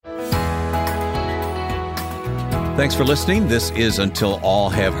Thanks for listening. This is Until All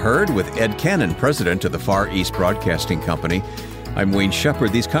Have Heard with Ed Cannon, president of the Far East Broadcasting Company. I'm Wayne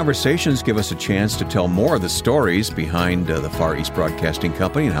Shepherd. These conversations give us a chance to tell more of the stories behind the Far East Broadcasting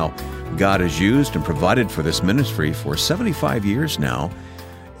Company and how God has used and provided for this ministry for 75 years now.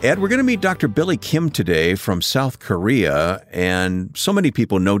 Ed, we're going to meet Dr. Billy Kim today from South Korea, and so many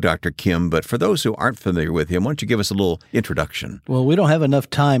people know Dr. Kim, but for those who aren't familiar with him, why don't you give us a little introduction? Well, we don't have enough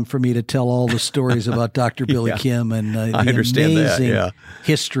time for me to tell all the stories about Dr. Billy Kim and the amazing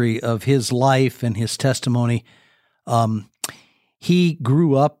history of his life and his testimony. He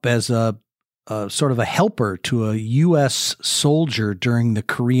grew up as a sort of a helper to a U.S. soldier during the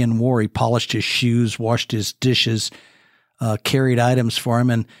Korean War. He polished his shoes, washed his dishes, carried items for him,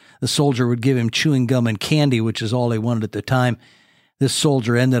 and the soldier would give him chewing gum and candy, which is all they wanted at the time. This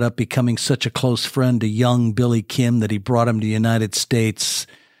soldier ended up becoming such a close friend to young Billy Kim that he brought him to the United States,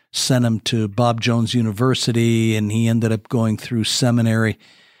 sent him to Bob Jones University, and he ended up going through seminary,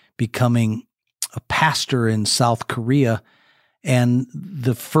 becoming a pastor in South Korea, and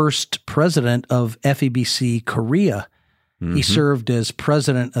the first president of FEBC Korea. Mm-hmm. He served as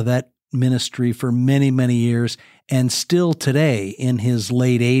president of that ministry for many, many years. And still today, in his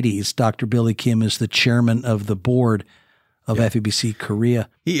late 80s, Dr. Billy Kim is the chairman of the board of FEBC Korea.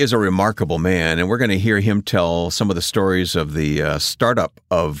 He is a remarkable man, and we're going to hear him tell some of the stories of the startup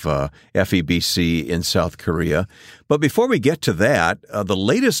of FEBC in South Korea. But before we get to that, the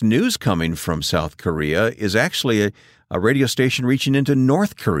latest news coming from South Korea is actually a radio station reaching into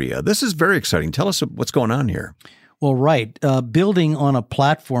North Korea. This is very exciting. Tell us what's going on here. Well, right. Building on a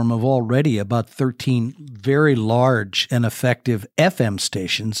platform of already about 13 very large and effective FM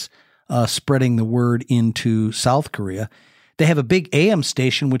stations, spreading the word into South Korea. They have a big AM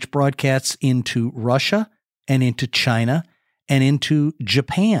station which broadcasts into Russia and into China and into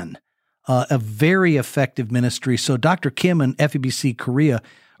Japan. A very effective ministry. So Dr. Kim and FEBC Korea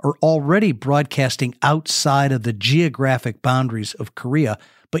are already broadcasting outside of the geographic boundaries of Korea.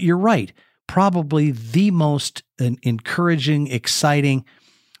 But you're right. Probably the most encouraging, exciting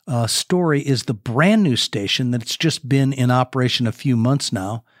story is the brand new station that's just been in operation a few months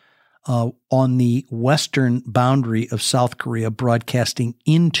now on the western boundary of South Korea, broadcasting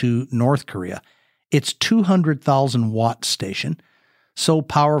into North Korea. It's 200,000 watt station, so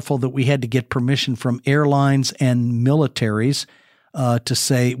powerful that we had to get permission from airlines and militaries to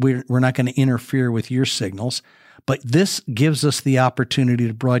say we're not going to interfere with your signals. But this gives us the opportunity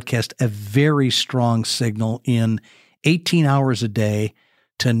to broadcast a very strong signal in 18 hours a day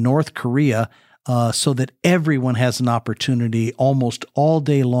to North Korea so that everyone has an opportunity almost all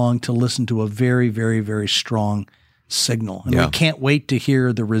day long to listen to a very, very, very strong signal. And we can't wait to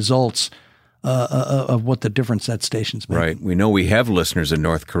hear the results of what the difference that station's making. Right. We know we have listeners in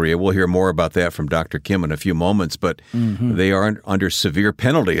North Korea. We'll hear more about that from Dr. Kim in a few moments, but they are under severe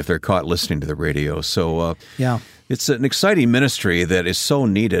penalty if they're caught listening to the radio. So it's an exciting ministry that is so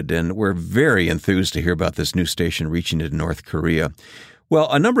needed, and we're very enthused to hear about this new station reaching into North Korea. Well,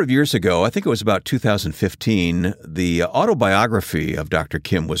 a number of years ago, I think it was about 2015, the autobiography of Dr.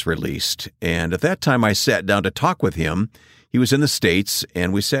 Kim was released, and at that time I sat down to talk with him. He was in the States,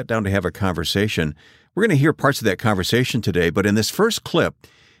 and we sat down to have a conversation. We're going to hear parts of that conversation today, but in this first clip,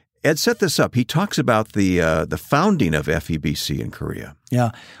 Ed set this up. He talks about the founding of FEBC in Korea.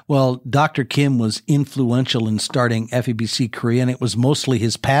 Yeah. Well, Dr. Kim was influential in starting FEBC Korea, and it was mostly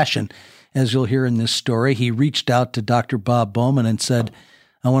his passion. As you'll hear in this story, he reached out to Dr. Bob Bowman and said,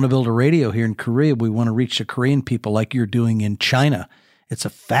 I want to build a radio here in Korea. We want to reach the Korean people like you're doing in China. It's a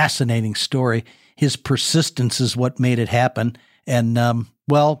fascinating story. His persistence is what made it happen. And,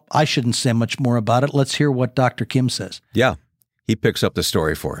 I shouldn't say much more about it. Let's hear what Dr. Kim says. Yeah. He picks up the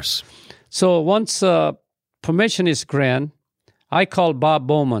story for us. So once permission is granted, I called Bob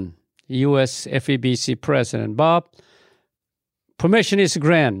Bowman, U.S. FEBC president. Bob, permission is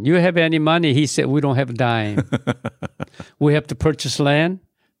granted. You have any money? He said, we don't have a dime. We have to purchase land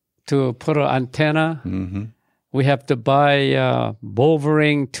to put an antenna. Mm-hmm. We have to buy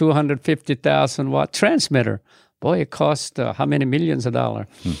Bovering 250,000 watt transmitter. Boy, it cost how many millions of dollars?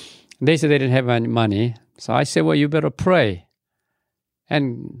 They said they didn't have any money. So I said, well, you better pray.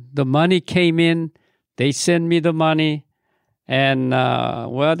 And the money came in. They sent me the money. And, I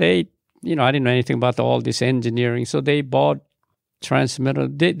didn't know anything about all this engineering. So they bought transmitter.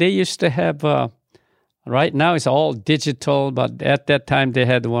 They used to have, right now it's all digital, but at that time they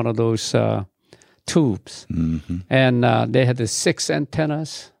had one of those tubes. Mm-hmm. And they had the 6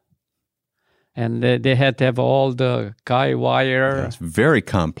 antennas. And they had to have all the guy wire. Yeah, it's very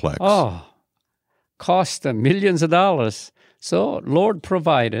complex. Oh, cost millions of dollars. So Lord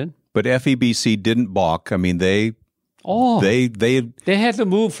provided. But FEBC didn't balk. I mean, they Oh, they had to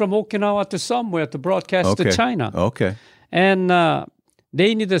move from Okinawa to somewhere to broadcast to China. Okay. And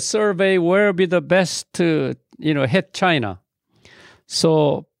they need a survey where would be the best to, hit China.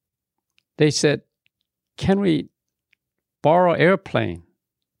 So they said, can we borrow airplane?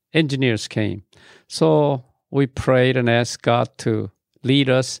 Engineers came. So we prayed and asked God to lead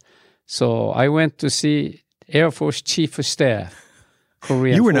us. So I went to see Air Force Chief of Staff,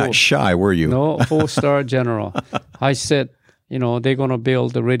 Korean. You were not shy, were you? No, 4-star general. I said, they're going to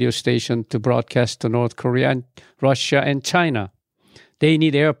build a radio station to broadcast to North Korea and Russia and China. They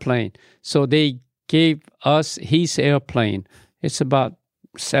need airplane. So they gave us his airplane. It's about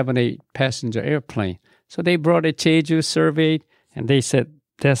 7-8 passenger airplane. So they brought a Jeju, surveyed, and they said,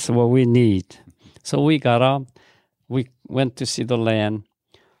 that's what we need. So we got up. We went to see the land.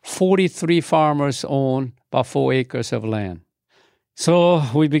 43 farmers own about 4 acres of land. So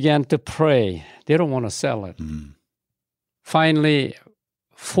we began to pray. They don't want to sell it. Finally,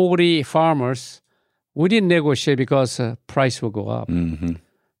 40 farmers, we didn't negotiate because price will go up.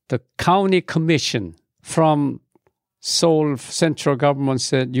 The county commission from Seoul central government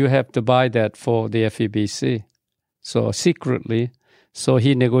said, you have to buy that for the FEBC. So secretly, so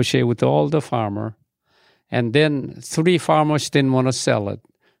he negotiated with all the farmer. And then 3 farmers didn't want to sell it.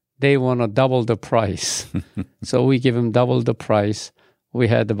 They want to double the price. So we give them double the price. We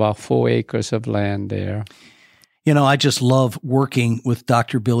had about 4 acres of land there. I just love working with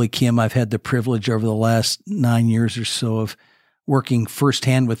Dr. Billy Kim. I've had the privilege over the last 9 years or so of working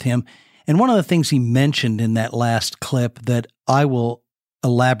firsthand with him. And one of the things he mentioned in that last clip that I will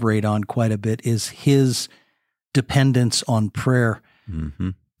elaborate on quite a bit is his dependence on prayer.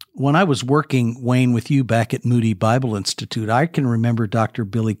 When I was working, Wayne, with you back at Moody Bible Institute, I can remember Dr.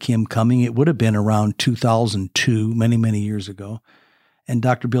 Billy Kim coming. It would have been around 2002, many, many years ago. And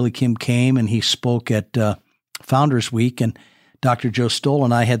Dr. Billy Kim came and he spoke at Founders Week, and Dr. Joe Stoll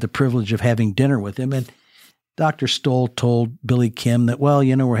and I had the privilege of having dinner with him. And Dr. Stoll told Billy Kim that, well,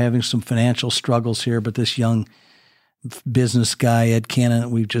 we're having some financial struggles here, but this young business guy, Ed Cannon, that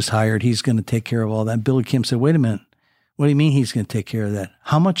we've just hired, he's going to take care of all that. And Billy Kim said, wait a minute. What do you mean he's going to take care of that?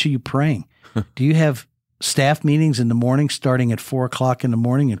 How much are you praying? Do you have staff meetings in the morning starting at 4 o'clock in the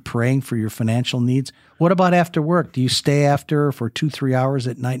morning and praying for your financial needs? What about after work? Do you stay after for 2-3 hours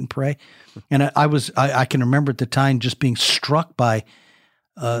at night and pray? And I can remember at the time just being struck by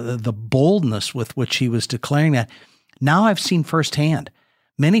the boldness with which he was declaring that. Now I've seen firsthand.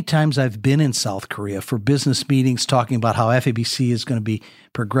 Many times I've been in South Korea for business meetings talking about how FEBC is going to be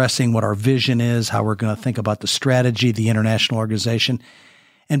progressing, what our vision is, how we're going to think about the strategy, the international organization.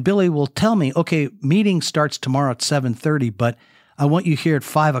 And Billy will tell me, okay, meeting starts tomorrow at 7:30, but I want you here at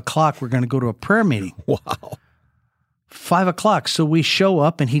 5 o'clock. We're going to go to a prayer meeting. Wow. 5 o'clock. So we show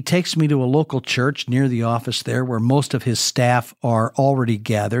up and he takes me to a local church near the office there where most of his staff are already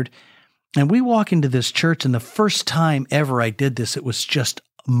gathered. And we walk into this church, and the first time ever I did this, it was just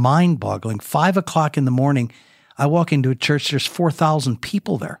mind-boggling. 5 o'clock in the morning, I walk into a church, there's 4,000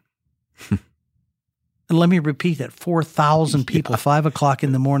 people there. And let me repeat that, 4,000 people, 5 o'clock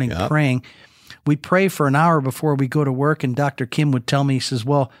in the morning praying. We pray for an hour before we go to work, and Dr. Kim would tell me, he says,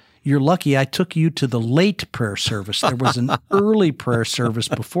 well, you're lucky I took you to the late prayer service. There was an early prayer service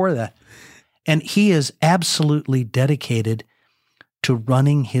before that. And he is absolutely dedicated to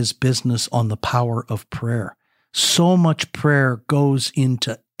running his business on the power of prayer. So much prayer goes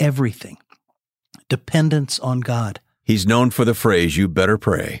into everything. Dependence on God. He's known for the phrase, you better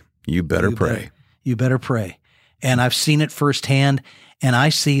pray. You better pray. You better pray. And I've seen it firsthand, and I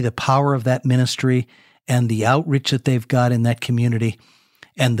see the power of that ministry and the outreach that they've got in that community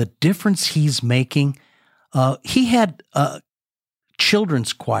and the difference he's making. He had a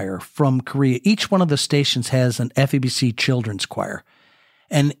children's choir from Korea. Each one of the stations has an FEBC children's choir.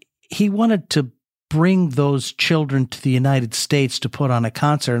 And he wanted to bring those children to the United States to put on a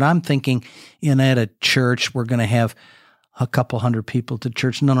concert. And I'm thinking, at a church, we're going to have a couple hundred people to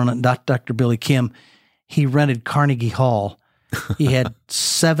church. No, not Dr. Billy Kim. He rented Carnegie Hall. He had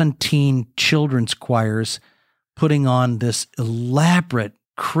 17 children's choirs putting on this elaborate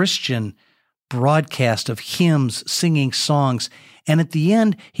Christian broadcast of hymns, singing songs. And at the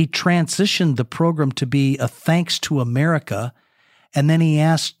end, he transitioned the program to be a thanks to America. And then he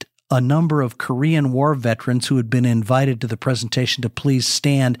asked a number of Korean War veterans who had been invited to the presentation to please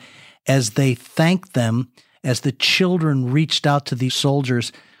stand as they thanked them, as the children reached out to these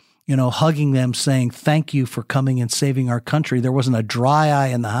soldiers, hugging them, saying, thank you for coming and saving our country. There wasn't a dry eye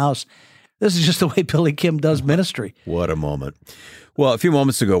in the house. This is just the way Billy Kim does ministry. What a moment. Well, a few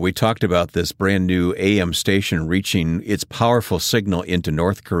moments ago, we talked about this brand new AM station reaching its powerful signal into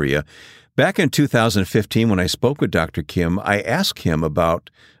North Korea. Back in 2015, when I spoke with Dr. Kim, I asked him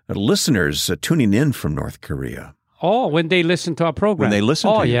about listeners tuning in from North Korea. Oh, when they listen to our program. When they listen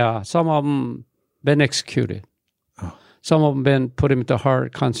to you. Oh, yeah. Some of them been executed. Oh. Some of them been put into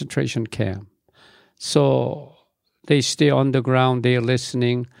hard concentration camp. So they stay underground, they're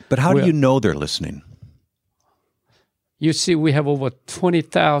listening. But how do you know they're listening? You see, we have over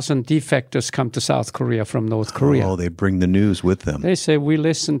 20,000 defectors come to South Korea from North Korea. Oh, they bring the news with them. They say, we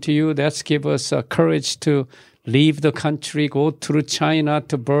listen to you. That's give us courage to leave the country, go through China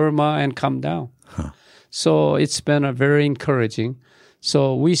to Burma and come down. Huh. So it's been very encouraging.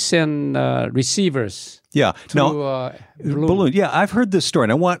 So we send receivers. Yeah. Balloon. Yeah, I've heard this story,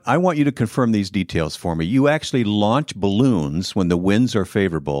 and I want you to confirm these details for me. You actually launch balloons when the winds are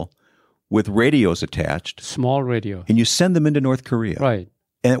favorable, with radios attached. Small radio. And you send them into North Korea. Right.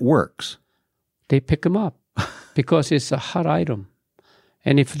 And it works. They pick them up because it's a hot item.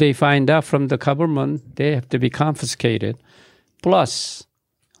 And if they find out from the government, they have to be confiscated. Plus,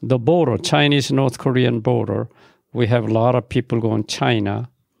 the border, Chinese-North Korean border, we have a lot of people going China.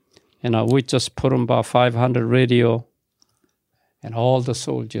 And we just put them about 500 radio, and all the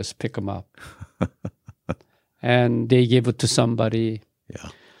soldiers pick them up. And they give it to somebody. Yeah.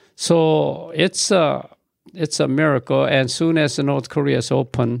 So it's a miracle. And soon as North Korea is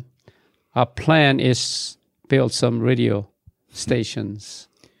open, our plan is build some radio stations.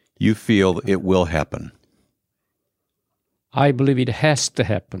 You feel it will happen? I believe it has to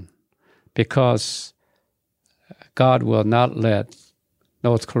happen because God will not let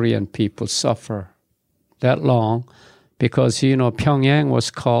North Korean people suffer that long because, Pyongyang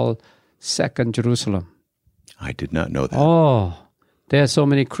was called Second Jerusalem. I did not know that. Oh, there are so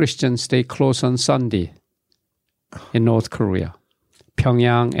many Christians, they close on Sunday in North Korea,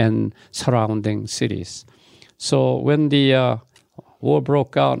 Pyongyang and surrounding cities. So when the war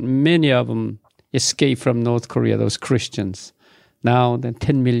broke out, many of them escaped from North Korea, those Christians. Now,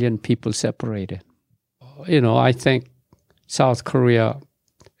 10 million people separated. I think South Korea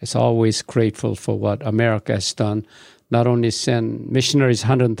is always grateful for what America has done. Not only send missionaries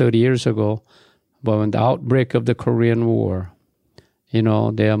 130 years ago, but when the outbreak of the Korean War,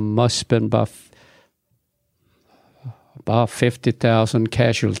 there must have been about 50,000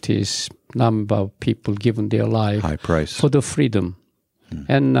 casualties, number of people giving their life high price for the freedom.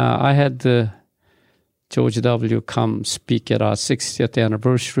 And I had George W. come speak at our 60th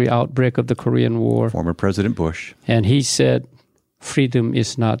anniversary outbreak of the Korean War. Former President Bush. And he said, freedom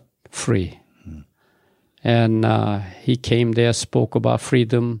is not free. And he came there, spoke about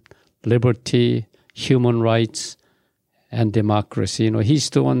freedom, liberty, human rights, and democracy. He's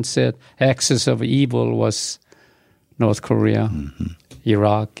the one said axis of evil was North Korea,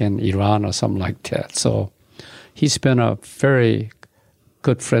 Iraq, and Iran, or something like that. So he's been a very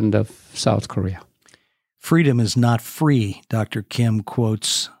good friend of South Korea. Freedom is not free, Dr. Kim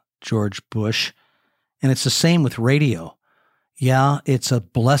quotes George Bush. And it's the same with radio. Yeah, it's a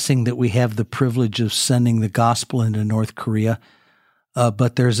blessing that we have the privilege of sending the gospel into North Korea,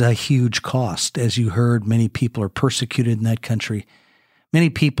 but there's a huge cost. As you heard, many people are persecuted in that country. Many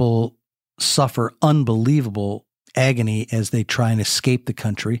people suffer unbelievable agony as they try and escape the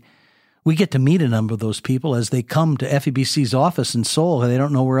country. We get to meet a number of those people as they come to FEBC's office in Seoul. They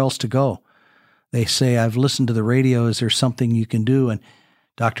don't know where else to go. They say, I've listened to the radio. Is there something you can do? And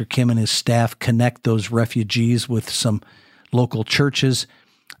Dr. Kim and his staff connect those refugees with some local churches.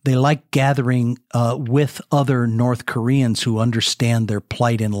 They like gathering with other North Koreans who understand their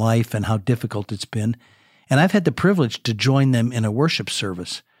plight in life and how difficult it's been. And I've had the privilege to join them in a worship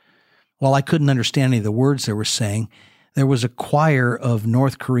service. While I couldn't understand any of the words they were saying, there was a choir of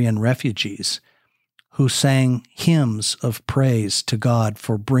North Korean refugees who sang hymns of praise to God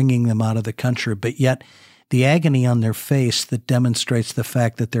for bringing them out of the country, but yet the agony on their face that demonstrates the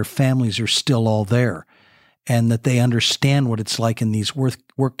fact that their families are still all there and that they understand what it's like in these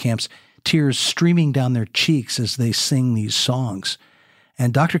work camps, tears streaming down their cheeks as they sing these songs.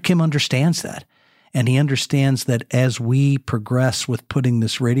 And Dr. Kim understands that. And he understands that as we progress with putting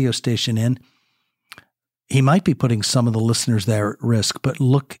this radio station in, he might be putting some of the listeners there at risk, but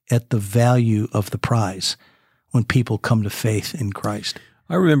look at the value of the prize when people come to faith in Christ.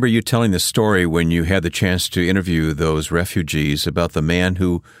 I remember you telling the story when you had the chance to interview those refugees about the man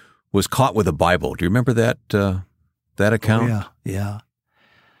who was caught with a Bible. Do you remember that account? Oh, yeah.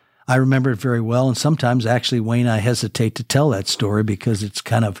 I remember it very well, and sometimes actually, Wayne, I hesitate to tell that story because it's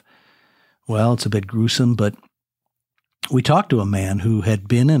kind of, well, it's a bit gruesome, but we talked to a man who had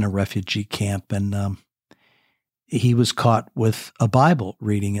been in a refugee camp, and he was caught with a Bible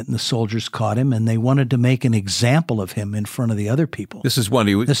reading it, and the soldiers caught him, and they wanted to make an example of him in front of the other people. This is what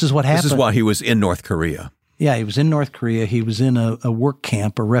happened. This is while he was in North Korea. Yeah, he was in North Korea. He was in a work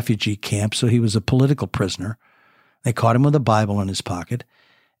camp, a refugee camp, so he was a political prisoner. They caught him with a Bible in his pocket.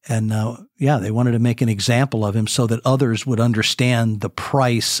 And they wanted to make an example of him so that others would understand the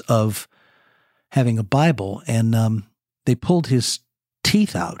price of having a Bible. And they pulled his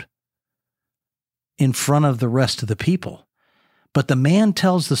teeth out in front of the rest of the people. But the man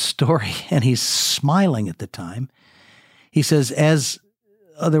tells the story, and he's smiling at the time. He says, as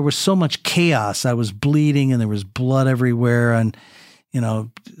there was so much chaos, I was bleeding and there was blood everywhere, and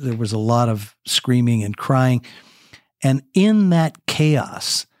there was a lot of screaming and crying. And in that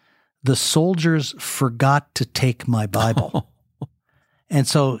chaos, the soldiers forgot to take my Bible. And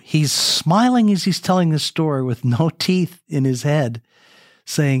so he's smiling as he's telling this story with no teeth in his head,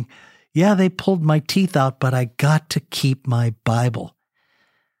 saying, yeah, they pulled my teeth out, but I got to keep my Bible.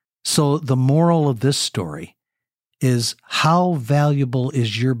 So the moral of this story is, how valuable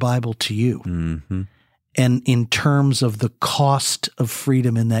is your Bible to you? Mm-hmm. And in terms of the cost of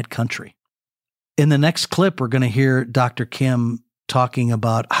freedom in that country. In the next clip, we're going to hear Dr. Kim talking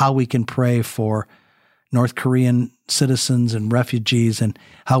about how we can pray for North Korean citizens and refugees, and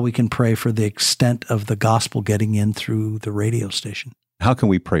how we can pray for the extent of the gospel getting in through the radio station. How can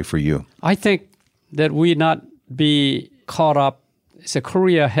we pray for you? I think that we not be caught up. So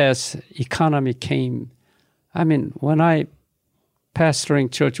Korea has economy came. I mean, when I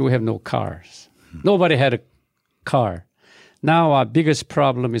pastoring church, we have no cars. Nobody had a car. Now our biggest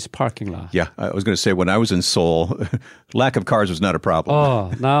problem is parking lot. Yeah, I was going to say, when I was in Seoul, lack of cars was not a problem.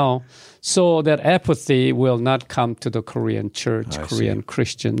 Oh, now. So that apathy will not come to the Korean church, Korean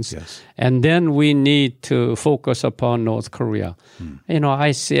Christians. Yes. And then we need to focus upon North Korea.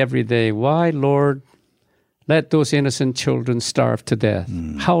 I see every day, why, Lord, let those innocent children starve to death?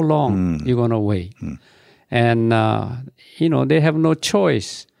 How long you going to wait? And, they have no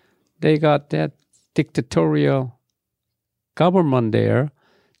choice. They got that dictatorial government there,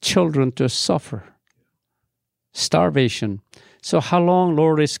 children to suffer, starvation. So how long,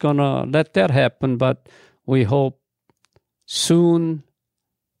 Lord, is going to let that happen? But we hope soon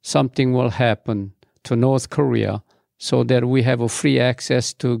something will happen to North Korea so that we have a free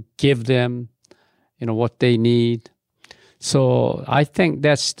access to give them, what they need. So I think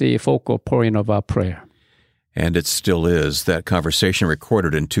that's the focal point of our prayer. And it still is. That conversation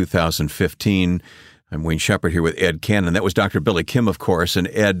recorded in 2015. I'm Wayne Shepherd here with Ed Cannon. That was Dr. Billy Kim, of course. And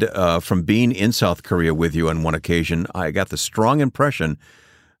Ed, from being in South Korea with you on one occasion, I got the strong impression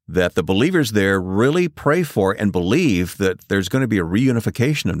that the believers there really pray for and believe that there's going to be a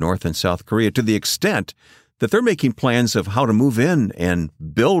reunification of North and South Korea, to the extent that they're making plans of how to move in and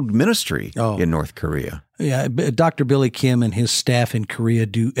build ministry in North Korea. Yeah, Dr. Billy Kim and his staff in Korea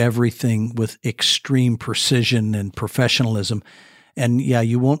do everything with extreme precision and professionalism. And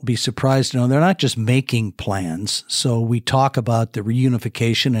you won't be surprised to know they're not just making plans. So we talk about the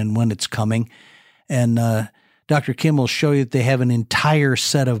reunification and when it's coming. And Dr. Kim will show you that they have an entire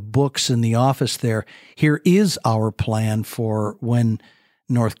set of books in the office there. Here is our plan for when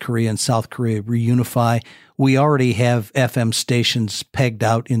North Korea and South Korea reunify. We already have FM stations pegged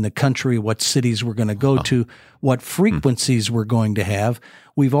out in the country, what cities we're going to go to, what frequencies we're going to have.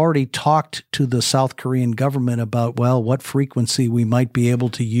 We've already talked to the South Korean government about, what frequency we might be able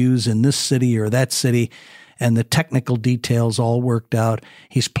to use in this city or that city, and the technical details all worked out.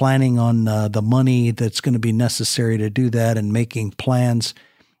 He's planning on the money that's going to be necessary to do that, and making plans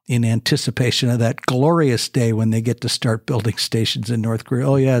in anticipation of that glorious day when they get to start building stations in North Korea.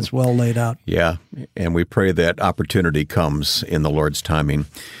 Oh, yeah, it's well laid out. Yeah, and we pray that opportunity comes in the Lord's timing.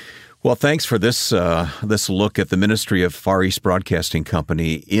 Well, thanks for this look at the ministry of Far East Broadcasting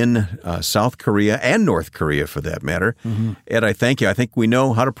Company in South Korea and North Korea, for that matter. Mm-hmm. Ed, I thank you. I think we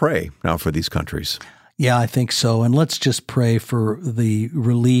know how to pray now for these countries. Yeah, I think so. And let's just pray for the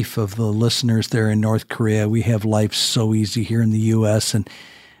relief of the listeners there in North Korea. We have life so easy here in the U.S.,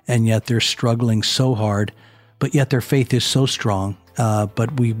 and yet they're struggling so hard, but yet their faith is so strong.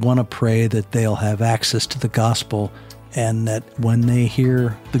 But we want to pray that they'll have access to the gospel, and that when they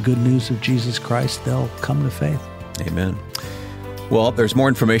hear the good news of Jesus Christ, they'll come to faith. Amen. Well, there's more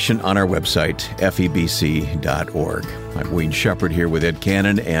information on our website, febc.org. I'm Wayne Shepherd here with Ed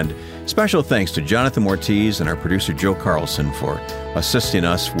Cannon, and special thanks to Jonathan Ortiz and our producer Joe Carlson for assisting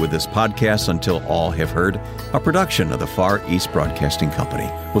us with this podcast, Until All Have Heard, a production of the Far East Broadcasting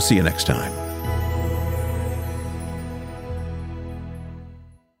Company. We'll see you next time.